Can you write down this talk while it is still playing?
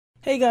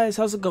Hey guys,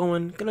 how's it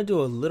going? Gonna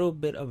do a little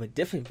bit of a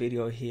different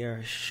video here,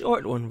 a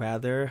short one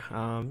rather.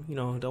 Don't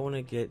want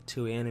to get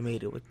too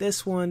animated with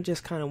this one.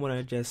 Just kind of want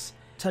to just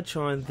touch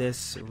on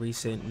this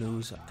recent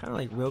news, kind of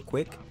like real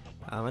quick.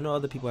 I know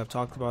other people have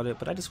talked about it,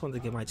 but I just wanted to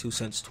get my 2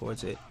 cents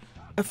towards it.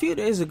 A few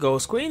days ago,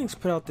 Square Enix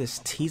put out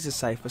this teaser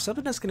site for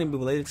something that's going to be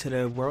related to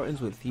The World Ends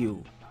With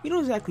You. We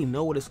don't exactly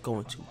know what it's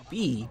going to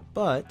be,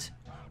 but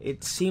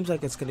it seems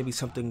like it's going to be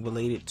something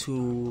related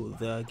to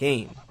the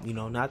game,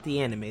 not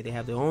the anime. They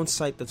have their own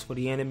site that's for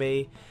the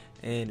anime,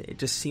 and it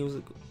just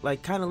seems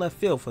like kind of left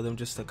field for them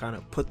just to kind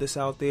of put this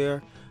out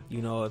there.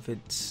 If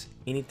it's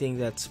anything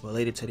that's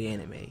related to the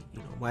anime,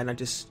 why not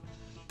just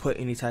put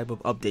any type of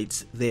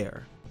updates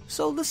there?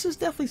 So this is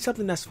definitely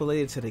something that's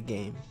related to the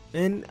game,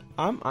 and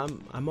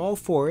I'm all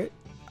for it.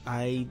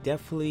 I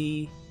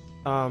definitely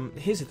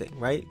here's the thing,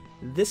 right?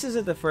 This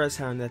isn't the first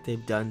time that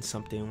they've done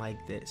something like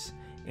this.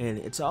 And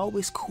it's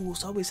always cool,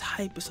 it's always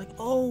hype. It's like,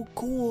 oh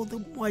cool,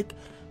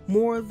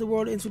 more of The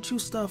World Ends With You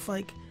stuff.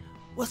 Like,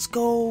 let's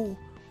go.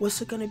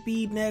 What's it gonna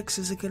be next?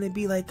 Is it gonna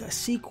be like a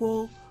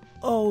sequel?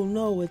 Oh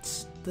no,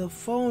 it's the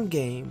phone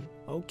game.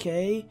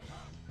 Okay.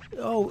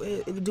 Oh,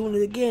 they're doing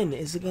it again.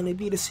 Is it gonna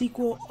be the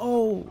sequel?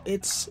 Oh,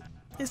 it's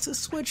a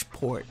Switch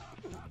port.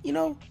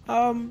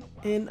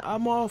 And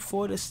I'm all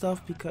for this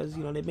stuff because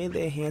they made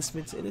the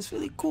enhancements and it's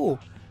really cool.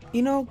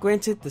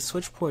 Granted, the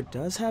Switch port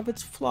does have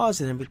its flaws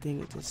and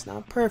everything. It's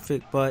not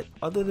perfect, but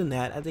other than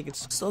that, I think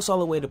it's still a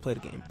solid way to play the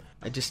game.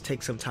 I just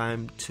take some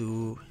time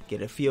to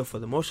get a feel for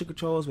the motion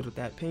controls, but if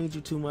that pains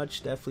you too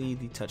much, definitely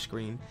the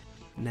touchscreen.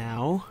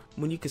 Now,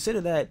 when you consider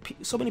that,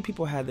 so many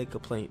people had their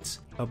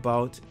complaints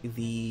about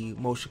the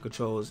motion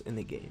controls in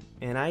the game,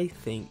 and I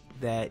think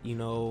that,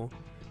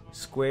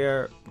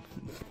 Square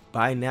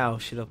by now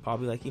should have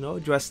probably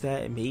addressed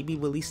that and maybe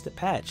released a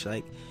patch.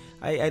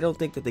 I don't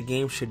think that the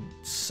game should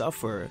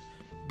suffer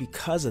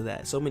because of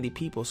that. So many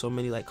people, so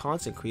many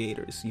content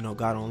creators,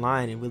 got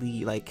online and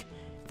really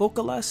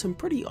vocalized some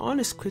pretty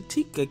honest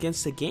critique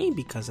against the game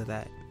because of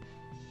that.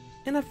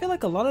 And I feel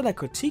like a lot of that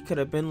critique could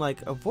have been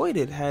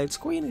avoided had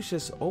Square Enix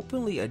just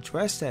openly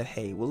addressed that,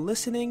 hey, we're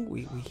listening,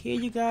 we hear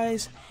you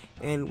guys,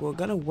 and we're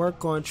gonna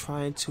work on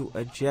trying to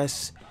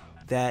adjust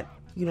that,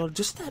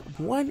 just that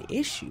one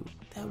issue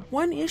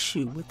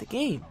with the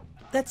game.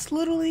 That's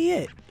literally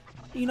it.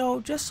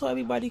 Just so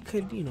everybody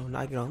could,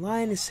 not get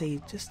online and say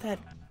just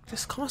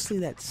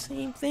constantly that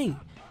same thing.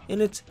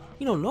 And it's,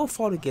 no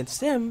fault against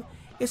them.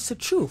 It's the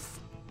truth.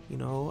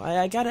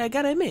 I gotta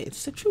admit,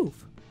 it's the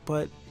truth.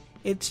 But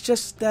it's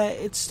just that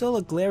it's still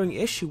a glaring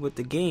issue with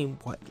the game,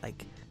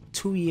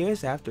 2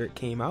 years after it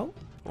came out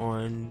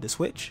on the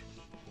Switch.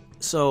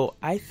 So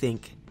I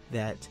think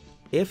that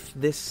if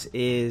this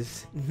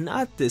is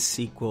not the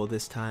sequel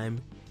this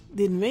time,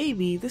 then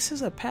maybe this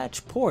is a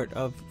patch port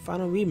of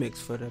Final Remix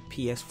for the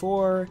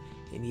PS4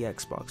 and the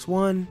Xbox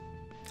One.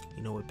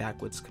 With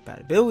backwards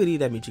compatibility,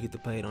 that means you get to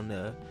play it on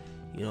the,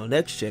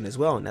 next gen as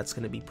well, and that's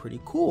going to be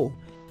pretty cool.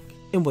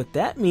 And what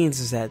that means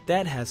is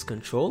that has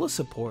controller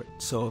support.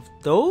 So if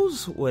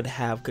those would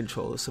have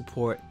controller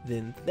support,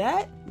 then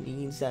that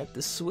means that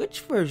the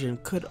Switch version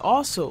should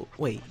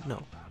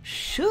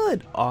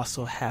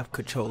also have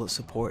controller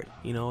support.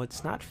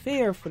 It's not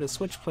fair for the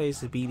Switch players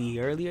to be the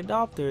early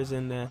adopters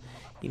and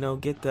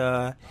get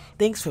the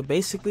thanks for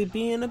basically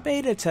being a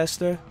beta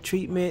tester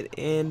treatment,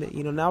 and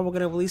now we're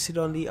gonna release it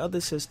on the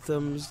other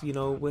systems,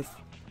 with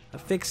a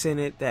fix in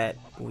it that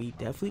we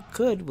definitely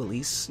could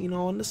release,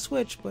 on the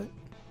Switch, but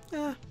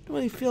don't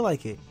really feel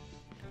like it.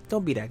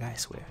 Don't be that guy, I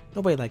swear.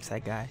 Nobody likes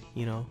that guy,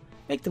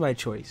 Make the right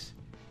choice.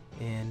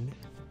 And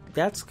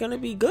that's gonna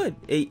be good.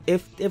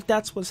 If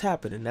that's what's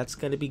happening, that's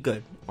gonna be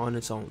good on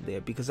its own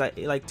there, because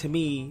to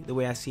me, the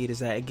way I see it is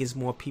that it gives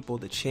more people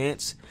the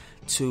chance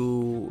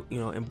to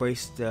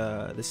embrace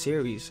the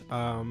series,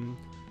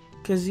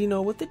 because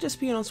with it just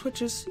being on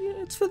Switches,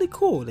 it's really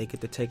cool. They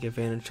get to take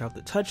advantage of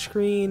the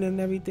touchscreen and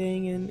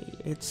everything, and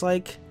it's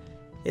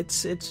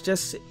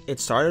it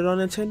started on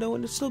Nintendo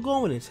and it's still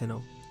going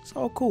Nintendo. It's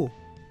all cool.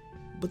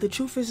 But the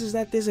truth is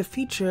that there's a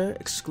feature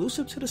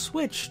exclusive to the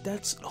Switch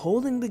that's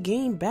holding the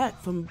game back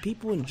from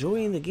people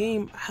enjoying the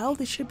game how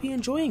they should be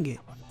enjoying it.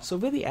 So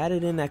really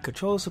added in that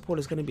controller support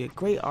is going to be a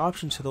great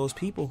option to those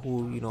people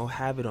who,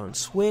 have it on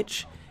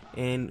Switch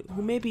and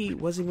who maybe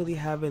wasn't really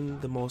having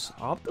the most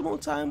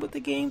optimal time with the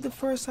game the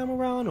first time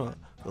around, or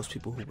those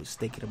people who was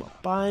thinking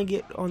about buying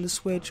it on the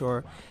Switch,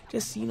 or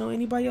just,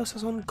 anybody else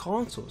that's on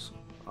consoles,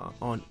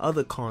 on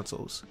other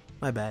consoles.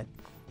 My bad.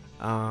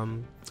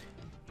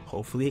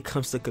 Hopefully it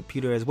comes to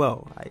computer as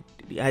well.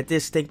 I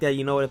just think that,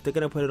 if they're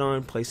going to put it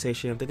on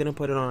PlayStation, if they're going to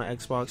put it on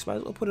Xbox, might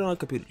as well put it on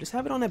computer. Just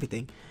have it on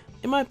everything.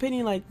 In my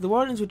opinion, The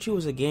World Ends With You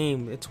as a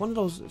game, it's one of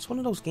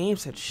those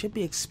games that should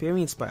be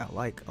experienced by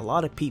a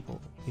lot of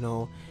people.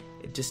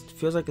 It just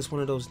feels like it's one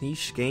of those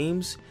niche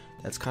games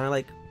that's kind of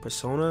like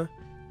Persona,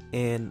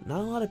 and not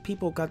a lot of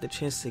people got the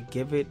chance to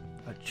give it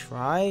a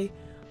try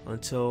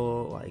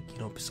until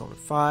Persona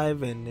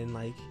 5, and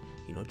then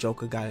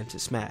Joker got into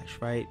Smash,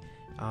 right?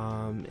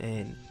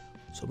 And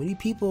so many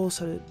people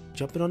started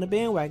jumping on the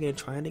bandwagon and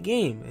trying the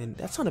game, and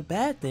that's not a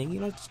bad thing. You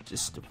know, it's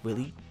just a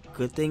really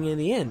good thing in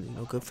the end. You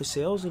know, good for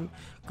sales and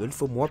good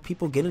for more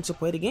people getting to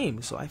play the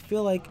game. So I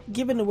feel like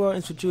giving the World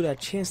Institute that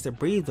chance to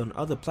breathe on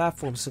other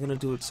platforms is going to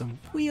do it some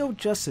real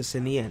justice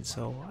in the end.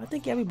 So I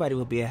think everybody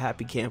will be a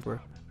happy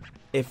camper.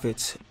 If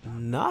it's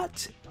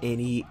not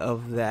any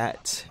of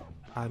that,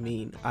 I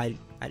mean, I'd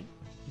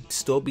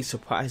still be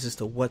surprised as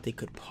to what they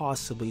could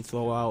possibly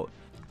throw out.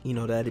 You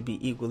know, that'd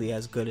be equally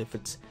as good if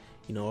it's,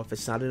 you know, if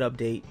it's not an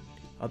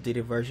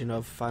updated version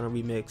of Final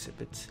Remix.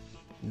 If it's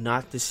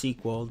not the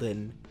sequel,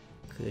 then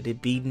could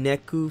it be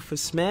Neku for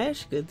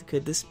Smash?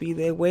 Could this be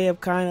their way of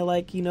kind of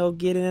like, you know,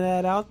 getting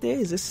that out there?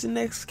 Is this the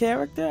next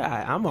character?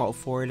 I'm all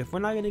for it. If we're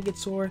not gonna get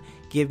Sora,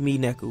 give me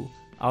Neku.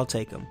 I'll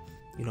take him.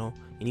 You know,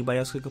 anybody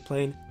else could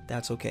complain,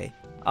 that's okay.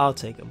 I'll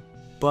take him.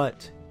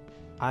 But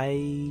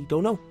I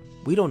don't know.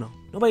 We don't know.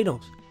 Nobody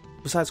knows.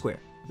 Besides Square.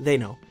 They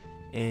know.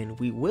 And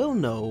we will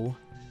know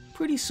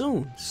pretty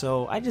soon.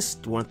 So I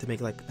just wanted to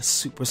make like a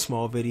super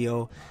small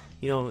video.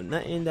 You know,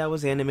 nothing that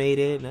was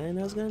animated, nothing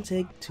that was gonna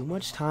take too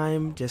much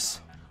time.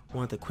 Just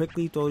wanted to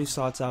quickly throw these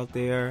thoughts out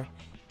there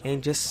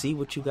and just see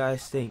what you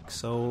guys think.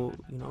 So,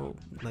 you know,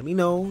 let me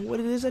know what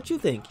it is that you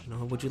think. You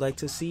know, would you like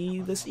to see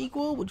the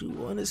sequel? Would you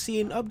want to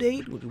see an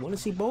update? Would you want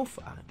to see both?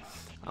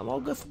 I'm all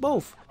good for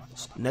both.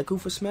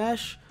 Neku for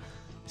Smash?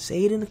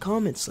 Say it in the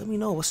comments. Let me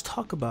know. Let's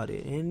talk about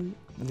it. And,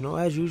 you know,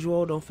 as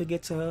usual, don't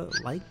forget to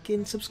like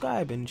and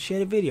subscribe and share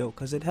the video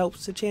because it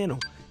helps the channel.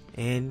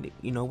 And,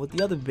 you know, with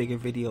the other bigger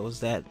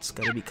videos that's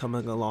going to be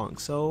coming along.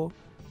 So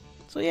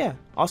yeah.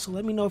 Also,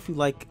 let me know if you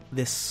like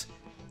this,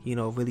 you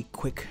know, really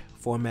quick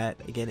format.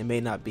 Again, it may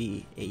not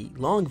be a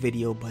long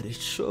video, but it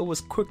sure was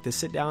quick to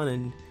sit down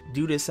and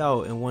do this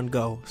out in one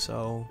go.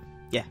 So,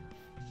 yeah.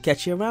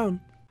 Catch you around.